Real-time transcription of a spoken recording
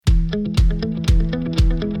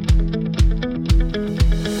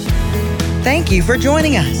Thank you for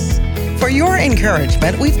joining us. For your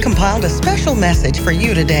encouragement, we've compiled a special message for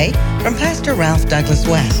you today from Pastor Ralph Douglas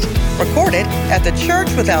West, recorded at the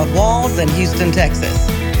Church Without Walls in Houston, Texas.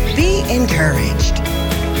 Be encouraged.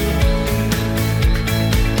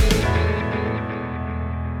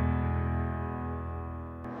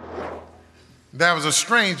 There was a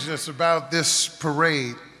strangeness about this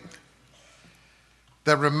parade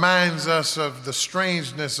that reminds us of the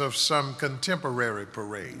strangeness of some contemporary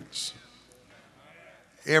parades.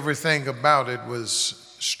 Everything about it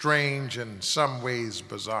was strange and in some ways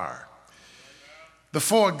bizarre. The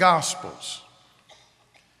four Gospels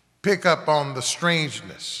pick up on the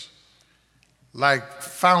strangeness, like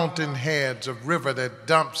fountainheads of river that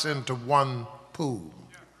dumps into one pool.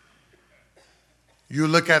 You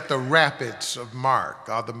look at the rapids of Mark,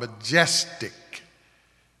 or the majestic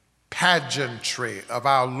pageantry of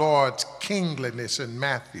our Lord's kingliness in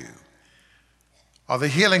Matthew, or the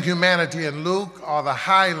healing humanity in Luke, or the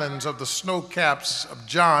highlands of the snow caps of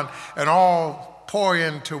John, and all pour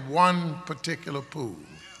into one particular pool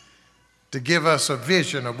to give us a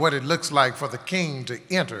vision of what it looks like for the king to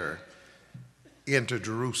enter into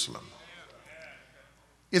Jerusalem.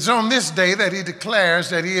 It's on this day that he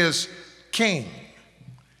declares that he is king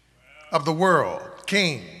of the world,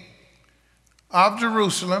 king of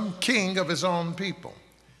Jerusalem, king of his own people.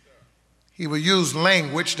 He will use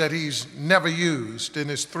language that he's never used in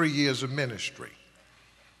his 3 years of ministry.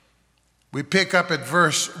 We pick up at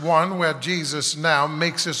verse 1 where Jesus now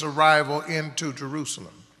makes his arrival into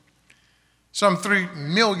Jerusalem. Some 3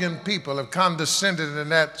 million people have condescended in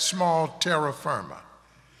that small terra firma.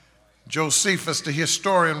 Josephus, the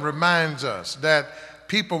historian, reminds us that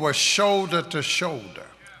people were shoulder to shoulder.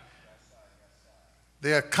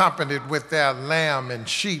 They accompanied with their lamb and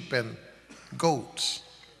sheep and goats.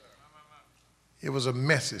 It was a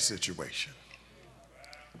messy situation.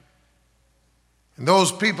 And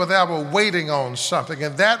those people there were waiting on something,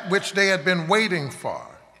 and that which they had been waiting for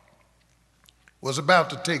was about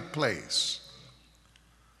to take place.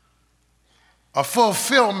 A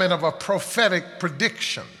fulfillment of a prophetic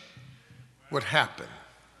prediction would happen.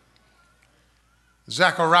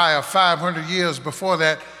 Zechariah, 500 years before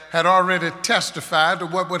that, had already testified to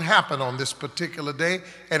what would happen on this particular day,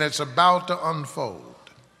 and it's about to unfold.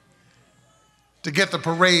 To get the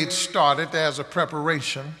parade started, there's a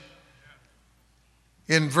preparation.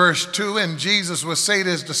 In verse 2, and Jesus would say to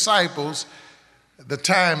his disciples, the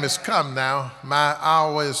time has come now. My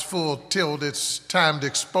hour is full till it's time to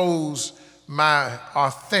expose my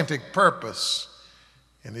authentic purpose.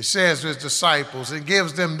 And he says to his disciples, he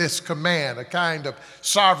gives them this command, a kind of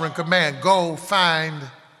sovereign command: go, find,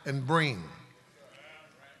 and bring.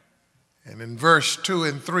 And in verse 2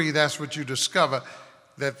 and 3, that's what you discover,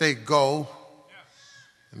 that they go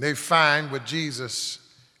and they find what Jesus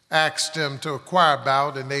asked them to inquire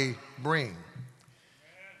about, and they bring.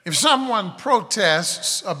 If someone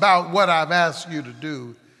protests about what I've asked you to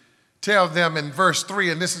do, tell them in verse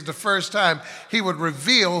 3, and this is the first time he would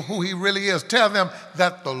reveal who he really is, tell them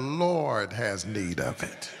that the Lord has need of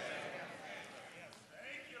it.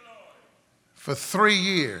 For 3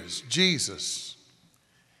 years, Jesus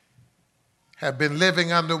had been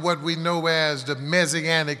living under what we know as the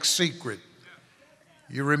Messianic secret.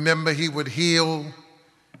 You remember he would heal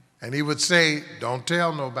and he would say, don't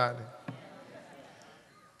tell nobody.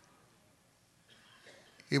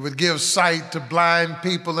 He would give sight to blind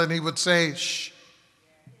people and he would say, shh,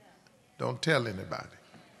 don't tell anybody.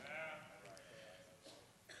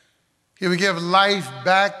 He would give life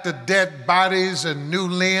back to dead bodies and new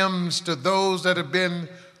limbs to those that have been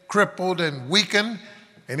crippled and weakened.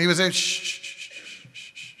 And he would say, shh, shh, shh,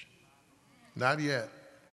 shh, shh. Not yet.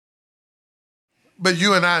 But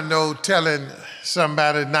you and I know telling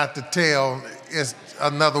somebody not to tell is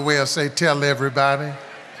another way of saying tell everybody.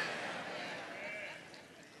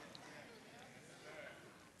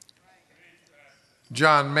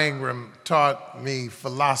 John Mangrum taught me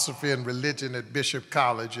philosophy and religion at Bishop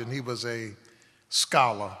College, and he was a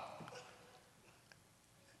scholar.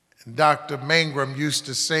 And Dr. Mangrum used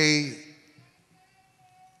to say,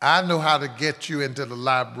 I know how to get you into the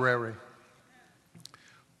library.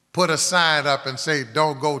 Put a sign up and say,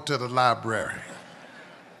 don't go to the library.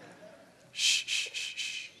 Shh, shh, shh,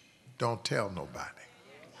 shh. Don't tell nobody.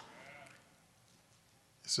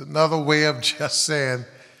 It's another way of just saying,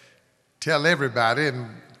 tell everybody, and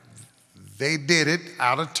they did it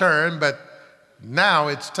out of turn, but now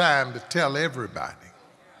it's time to tell everybody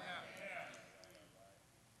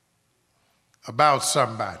about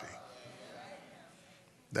somebody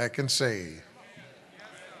that can save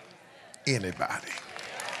anybody.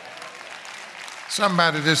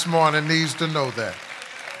 Somebody this morning needs to know that.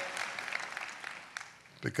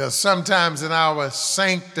 Because sometimes in our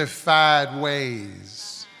sanctified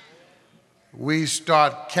ways, we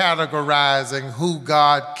start categorizing who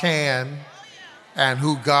God can and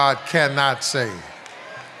who God cannot save.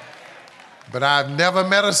 But I've never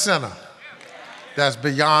met a sinner that's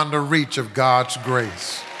beyond the reach of God's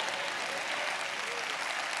grace.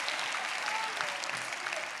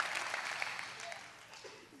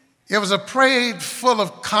 It was a parade full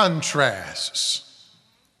of contrasts.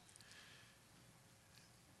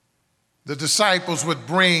 The disciples would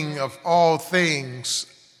bring, of all things,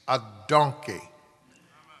 a donkey,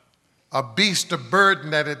 a beast of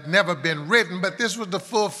burden that had never been ridden, but this was the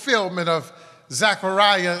fulfillment of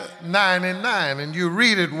Zechariah 9:9. And you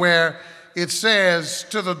read it where it says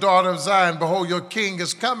to the daughter of Zion, behold, your king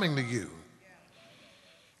is coming to you.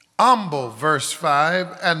 Humble, verse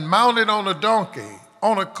 5, and mounted on a donkey,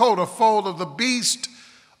 on a coat, a foal of the beast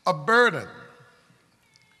of burden.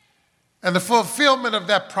 And the fulfillment of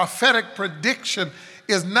that prophetic prediction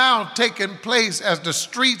is now taking place as the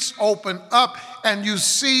streets open up and you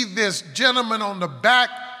see this gentleman on the back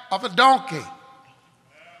of a donkey.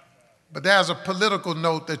 But there's a political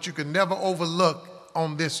note that you can never overlook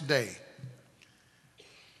on this day.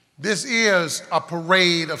 This is a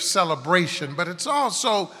parade of celebration, but it's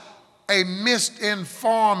also a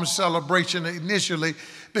misinformed celebration initially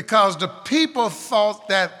because the people thought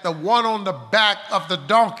that the one on the back of the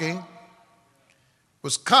donkey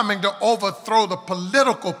was coming to overthrow the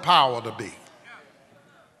political power to be.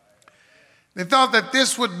 They thought that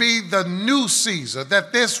this would be the new Caesar,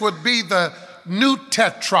 that this would be the new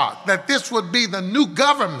tetrarch, that this would be the new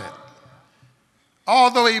government.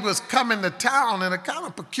 Although he was coming to town in a kind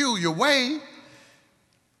of peculiar way,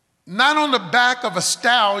 not on the back of a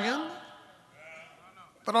stallion,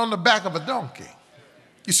 but on the back of a donkey.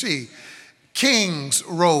 You see, kings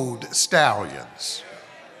rode stallions.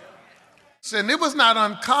 And it was not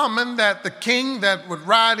uncommon that the king that would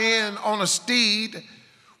ride in on a steed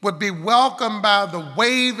would be welcomed by the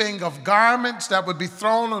waving of garments that would be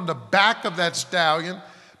thrown on the back of that stallion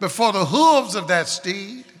before the hooves of that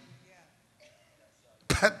steed.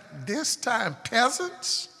 But this time,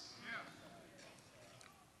 peasants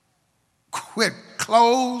with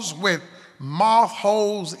clothes with moth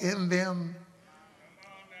holes in them,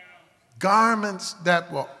 garments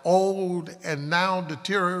that were old and now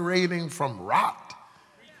deteriorating from rot,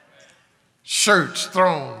 shirts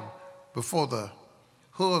thrown before the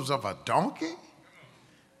hooves of a donkey,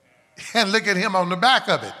 and look at him on the back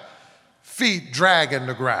of it, feet dragging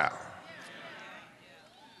the ground.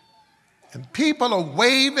 And people are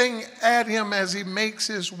waving at him as he makes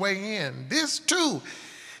his way in. This too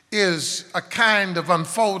is a kind of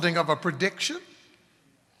unfolding of a prediction.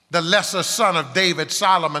 The lesser son of David,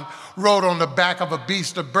 Solomon, rode on the back of a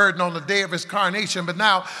beast of burden on the day of his coronation, but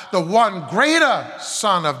now the one greater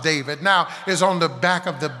son of David now is on the back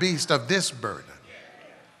of the beast of this burden.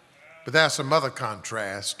 But there's some other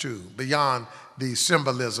contrast too, beyond these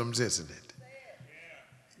symbolisms, isn't it?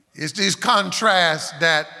 It's these contrasts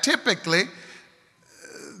that typically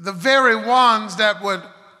the very ones that would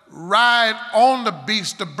ride on the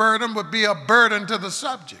beast of burden would be a burden to the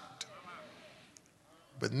subject.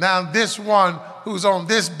 But now this one who's on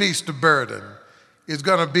this beast of burden is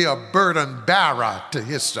going to be a burden bearer to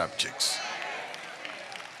his subjects.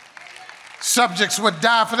 Subjects would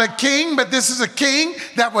die for the king, but this is a king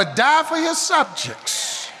that would die for his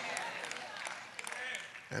subjects.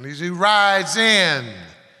 And as he rides in,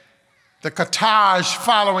 the cortege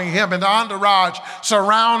following him and the entourage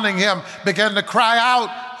surrounding him begin to cry out,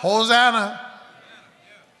 Hosanna.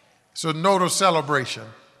 It's a note of celebration.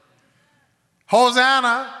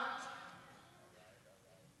 Hosanna,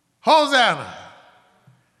 Hosanna.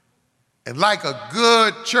 And like a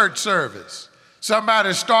good church service,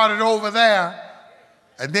 somebody started over there,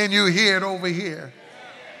 and then you hear it over here.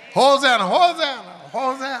 Hosanna, Hosanna,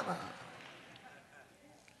 Hosanna.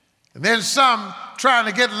 And then some trying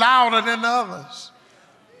to get louder than others.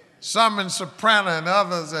 Some in soprano and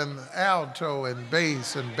others in alto and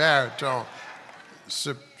bass and baritone.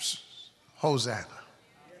 Hosanna.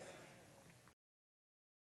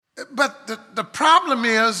 But the problem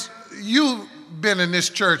is, you've been in this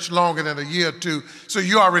church longer than a year or two, so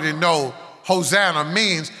you already know Hosanna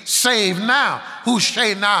means save now.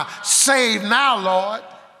 Hushena, save now, Lord.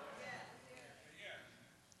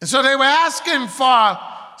 And so they were asking for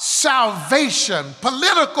salvation,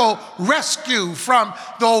 political rescue from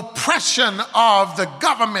the oppression of the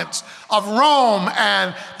governments of Rome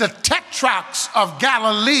and the tetrarchs of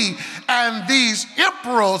Galilee and these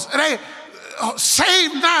emperors. They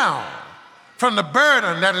save now from the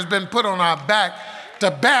burden that has been put on our back to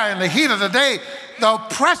bear in the heat of the day. the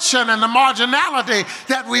oppression and the marginality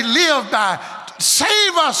that we live by.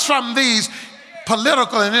 Save us from these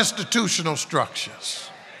political and institutional structures.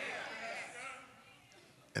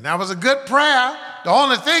 And that was a good prayer. The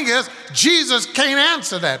only thing is, Jesus can't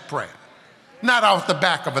answer that prayer. Not off the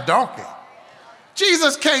back of a donkey.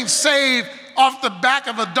 Jesus can't save off the back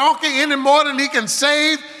of a donkey any more than he can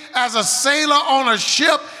save as a sailor on a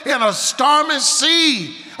ship in a stormy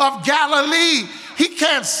sea of Galilee. He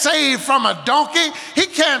can't save from a donkey. He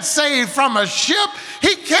can't save from a ship.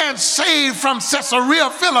 He can't save from Caesarea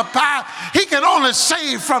Philippi. He can only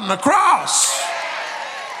save from the cross.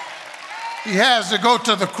 He has to go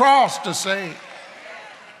to the cross to save.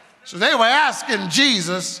 So they were asking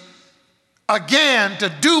Jesus again to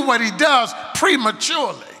do what he does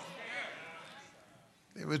prematurely.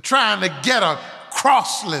 They were trying to get a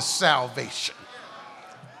crossless salvation.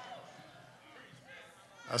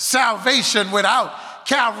 A salvation without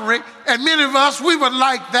Calvary. And many of us, we would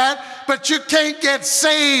like that, but you can't get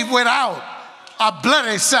saved without a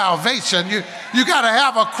bloody salvation. You got to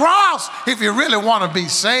have a cross if you really want to be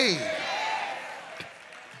saved.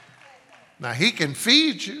 Now, he can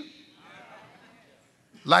feed you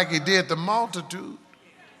like he did the multitude.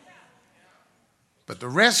 But to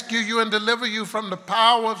rescue you and deliver you from the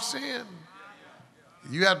power of sin,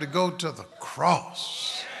 you have to go to the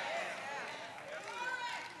cross.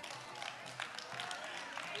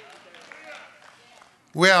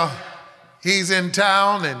 Well, he's in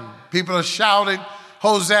town and people are shouting,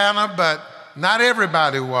 Hosanna, but not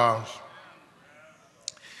everybody was.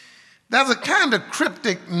 There's a kind of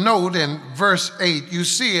cryptic note in verse 8. You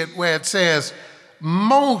see it where it says,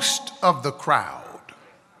 most of the crowd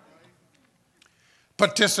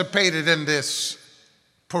participated in this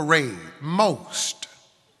parade. Most.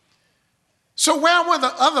 So where were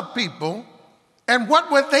the other people, and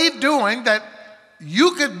what were they doing that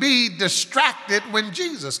you could be distracted when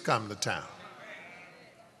Jesus come to town?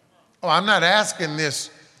 Oh, I'm not asking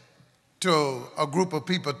this to a group of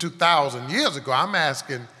people 2,000 years ago. I'm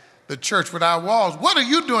asking the church without walls. What are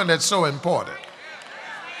you doing that's so important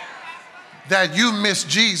that you miss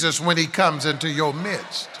Jesus when he comes into your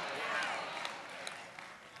midst?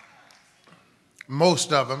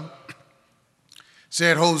 Most of them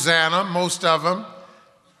said Hosanna. Most of them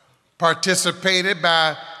participated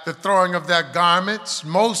by the throwing of their garments.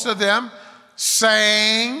 Most of them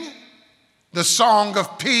sang the song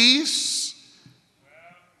of peace,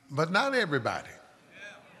 but not everybody.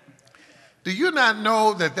 Do you not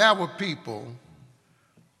know that there were people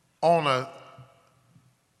on a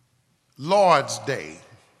Lord's Day,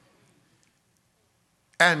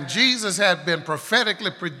 and Jesus had been prophetically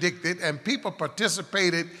predicted, and people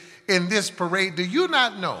participated in this parade? Do you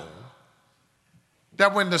not know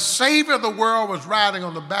that when the Savior of the world was riding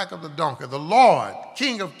on the back of the donkey, the Lord,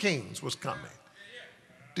 King of Kings, was coming?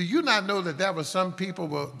 Do you not know that there were some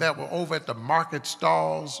people that were over at the market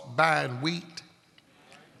stalls buying wheat?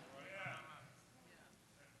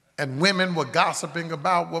 And women were gossiping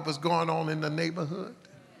about what was going on in the neighborhood?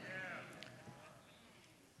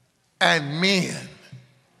 And men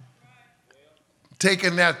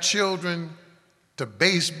taking their children to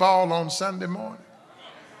baseball on Sunday morning?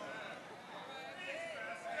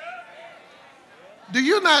 Do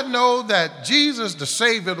you not know that Jesus, the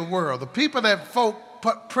Savior of the world, the people that folk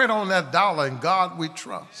print on that dollar, "In God we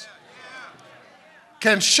trust,"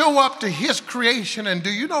 can show up to his creation? And do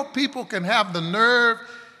you know people can have the nerve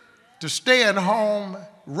to stay at home,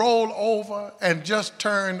 roll over, and just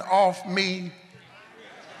turn off me?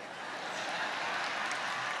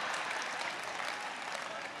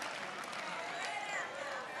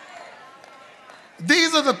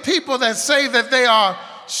 These are the people that say that they are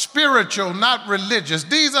spiritual, not religious.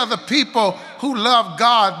 These are the people who love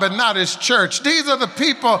God but not his church. These are the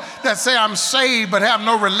people that say, I'm saved but have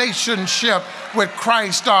no relationship with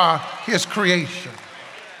Christ or his creation.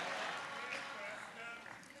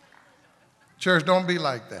 Church, don't be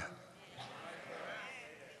like that.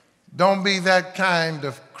 Don't be that kind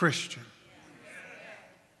of Christian.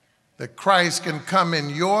 That Christ can come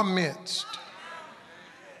in your midst,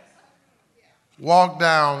 walk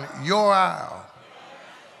down your aisle,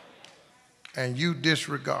 and you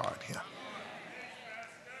disregard him.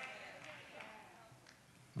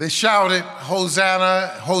 They shouted, Hosanna,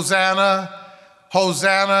 Hosanna,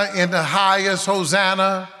 Hosanna in the highest,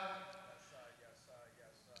 Hosanna.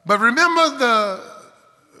 But remember the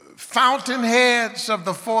fountainheads of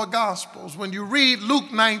the four Gospels. When you read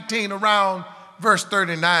Luke 19 around verse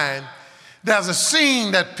 39, there's a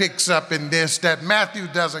scene that picks up in this that Matthew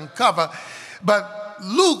doesn't cover. But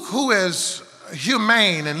Luke, who is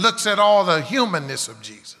humane and looks at all the humanness of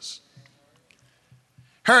Jesus,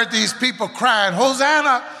 heard these people crying,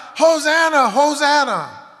 Hosanna, Hosanna,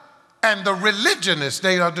 Hosanna. And the religionists,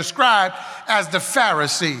 they are described as the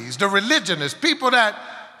Pharisees, the religionists, people that,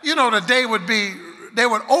 they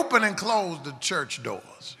would open and close the church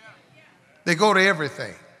doors. They go to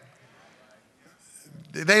everything.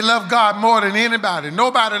 They love God more than anybody.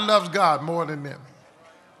 Nobody loves God more than them.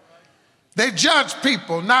 They judge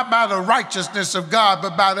people not by the righteousness of God,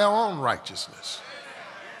 but by their own righteousness.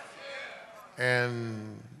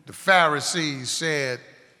 And the Pharisees said,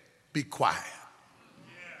 be quiet.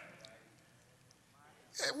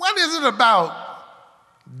 What is it about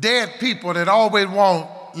dead people that always want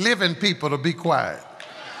living people to be quiet?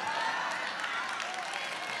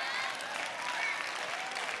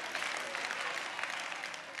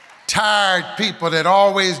 Tired people that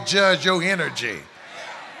always judge your energy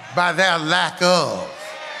by their lack of.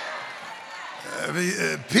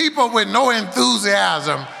 People with no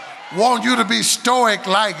enthusiasm want you to be stoic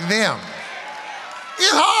like them.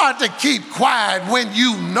 It's hard to keep quiet when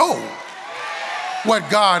you know what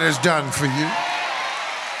God has done for you.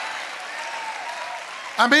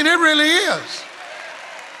 I mean, it really is.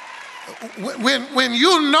 When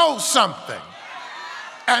you know something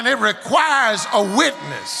and it requires a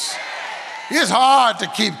witness, it's hard to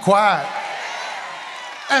keep quiet.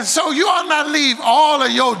 And so you ought not leave all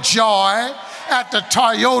of your joy at the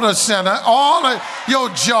Toyota Center, all of your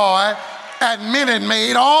joy at Minute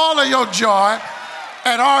Maid, all of your joy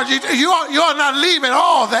at RG. You ought not leave it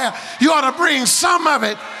all there. You ought to bring some of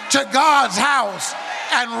it to God's house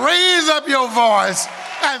and raise up your voice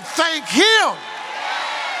and thank Him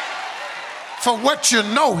for what you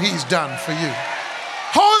know He's done for you.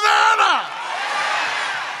 Hosanna!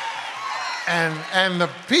 And the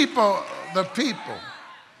people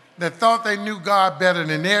that thought they knew God better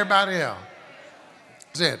than everybody else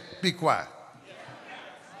said, be quiet.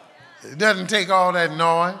 It doesn't take all that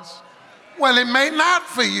noise. Well, it may not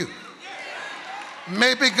for you.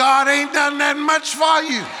 Maybe God ain't done that much for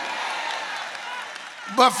you.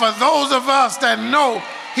 But for those of us that know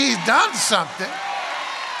He's done something,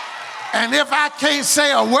 and if I can't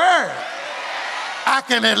say a word, I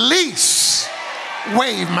can at least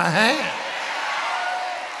wave my hand.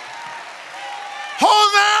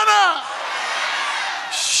 Hosanna!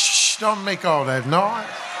 Shh, don't make all that noise.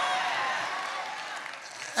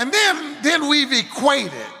 And then we've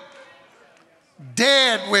equated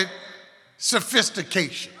dead with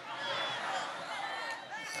sophistication.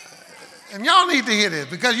 And y'all need to hear this,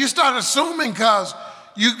 because you start assuming because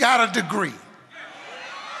you got a degree,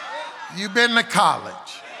 you've been to college,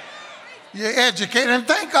 you're educated, and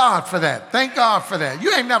thank God for that. Thank God for that.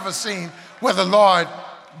 You ain't never seen where the Lord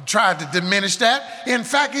tried to diminish that. In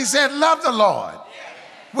fact, He said, love the Lord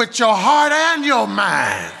with your heart and your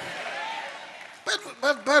mind.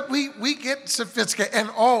 But we get sophisticated, and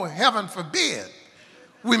oh, heaven forbid,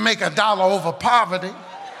 we make $1 over poverty.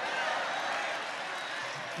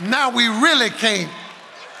 Now we really can't.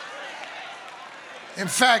 In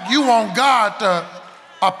fact, you want God to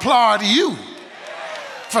applaud you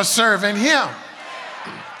for serving Him.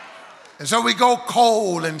 And so we go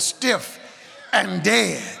cold and stiff and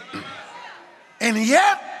dead. And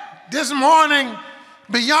yet, this morning,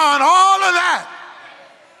 beyond all of that,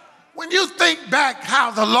 when you think back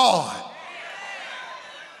how the Lord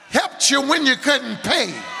helped you when you couldn't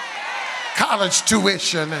pay college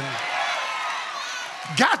tuition and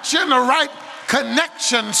got you in the right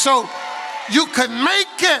connection so you could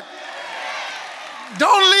make it,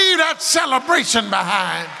 don't leave that celebration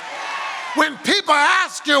behind. When people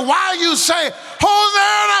ask you why you say,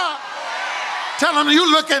 Hosanna, tell them you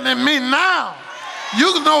looking at me now.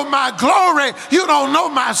 You know my glory. You don't know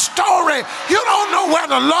my story. You don't know where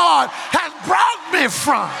the Lord has brought me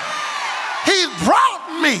from. He's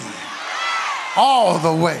brought me all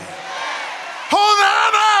the way.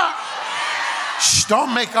 Hosanna! Shh,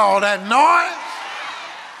 don't make all that noise.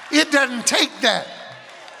 It doesn't take that.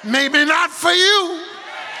 Maybe not for you,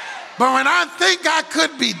 but when I think I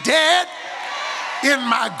could be dead in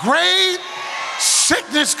my grave,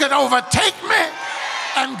 sickness could overtake me,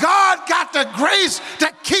 and God got the grace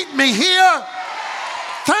to keep me here.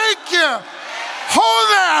 Thank you.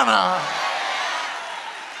 Hosanna.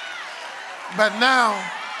 But now,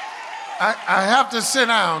 I have to sit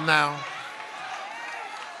down now.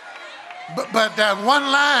 But that one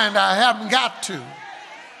line I haven't got to,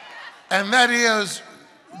 and that is,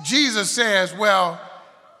 Jesus says, well,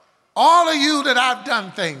 all of you that I've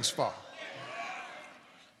done things for,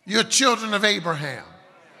 you're children of Abraham.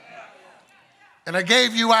 And I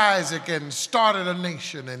gave you Isaac and started a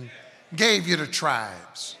nation and gave you the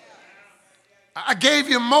tribes. I gave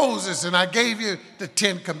you Moses and I gave you the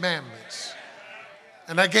 10 Commandments.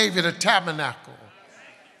 And I gave you the tabernacle.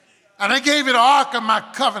 And I gave you the ark of my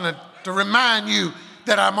covenant to remind you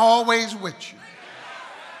that I'm always with you.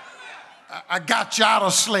 I got you out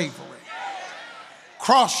of slavery.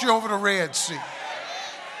 Crossed you over the Red Sea.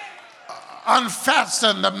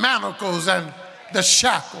 Unfastened the manacles and the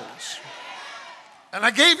shackles. And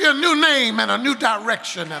I gave you a new name and a new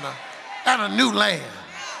direction and a new land.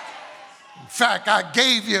 In fact, I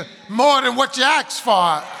gave you more than what you asked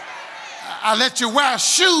for. I let you wear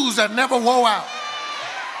shoes that never wore out.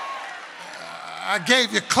 I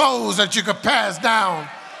gave you clothes that you could pass down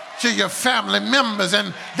to your family members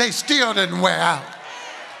and they still didn't wear out.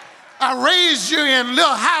 I raised you in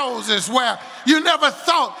little houses where you never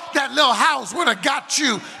thought that little house would have got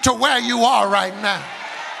you to where you are right now.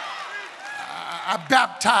 I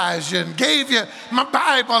baptized you and gave you my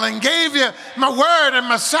Bible and gave you my word and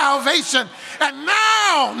my salvation. And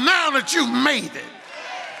now that you've made it,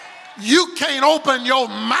 you can't open your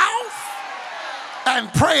mouth and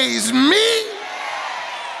praise me.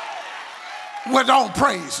 Well, don't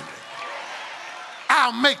praise me.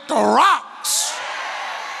 I'll make the rocks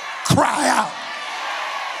cry out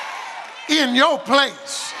in your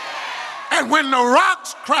place. And when the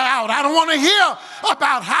rocks cry out, I don't want to hear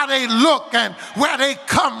about how they look and where they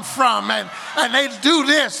come from and they do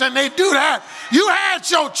this and they do that. You had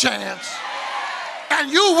your chance. And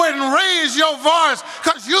you wouldn't raise your voice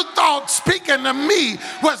because you thought speaking to me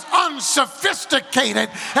was unsophisticated.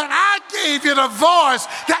 And I gave you the voice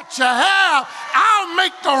that you have. I'll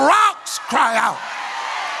make the rocks cry out.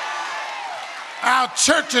 Our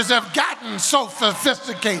churches have gotten so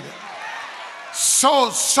sophisticated.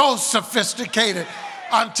 So sophisticated.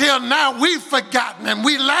 Until now we've forgotten and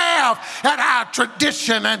we laugh at our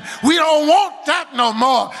tradition and we don't want that no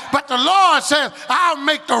more. But the Lord says, I'll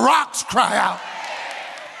make the rocks cry out.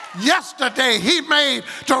 Yesterday, he made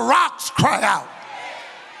the rocks cry out.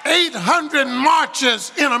 800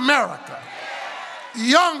 marches in America.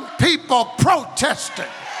 Young people protested.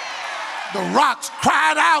 The rocks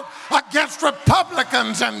cried out against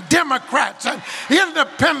Republicans and Democrats and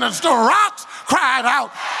independents. The rocks cried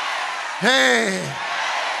out. Hey,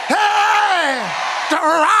 the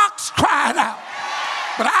rocks cried out.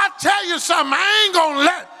 But I tell you something, I ain't gonna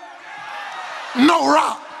let no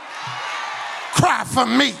rock cry for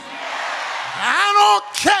me. I don't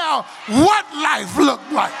care what life looked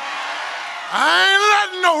like. I ain't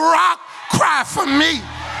letting no rock cry for me.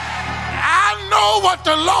 I know what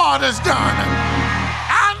the Lord has done. And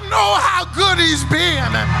I know how good he's been.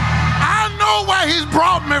 And I know where he's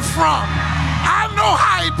brought me from. I know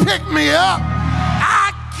how he picked me up.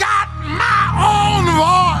 I got my own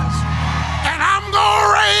voice. And I'm going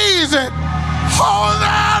to raise it.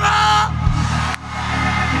 Hosanna.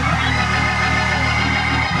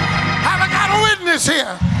 Witness here.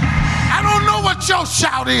 I don't know what your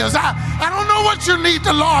shout is. I don't know what you need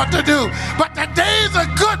the Lord to do. But today's a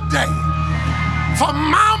good day for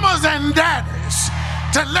mamas and daddies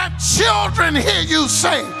to let children hear you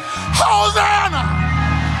say, Hosanna.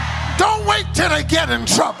 Don't wait till they get in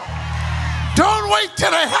trouble. Don't wait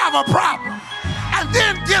till they have a problem. And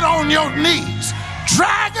then get on your knees,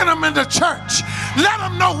 dragging them into church. Let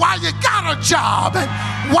them know why you got a job and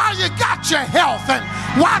why you got your health and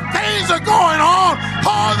why things are going on.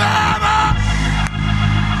 Hosanna!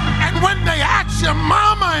 And when they ask your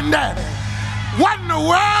mama and daddy, what in the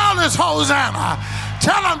world is Hosanna?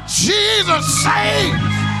 Tell them Jesus saves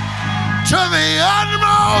to the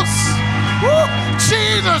utmost. Woo.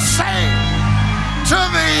 Jesus saves to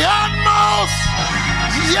the utmost.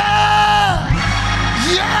 Yeah!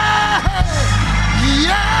 Yeah!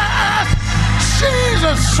 Yes!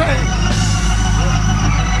 Jesus saves.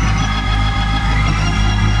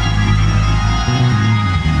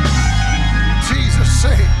 Jesus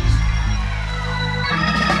saves.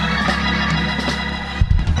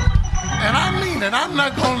 And I mean it. I'm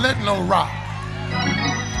not going to let no rock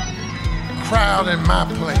crowd in my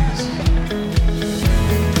place.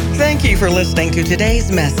 Thank you for listening to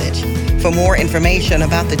today's message. For more information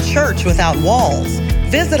about the Church Without Walls,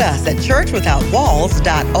 visit us at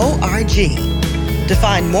churchwithoutwalls.org. To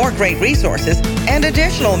find more great resources and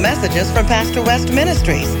additional messages from Pastor West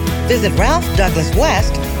Ministries, visit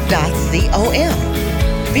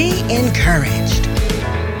ralphdouglaswest.com. Be encouraged.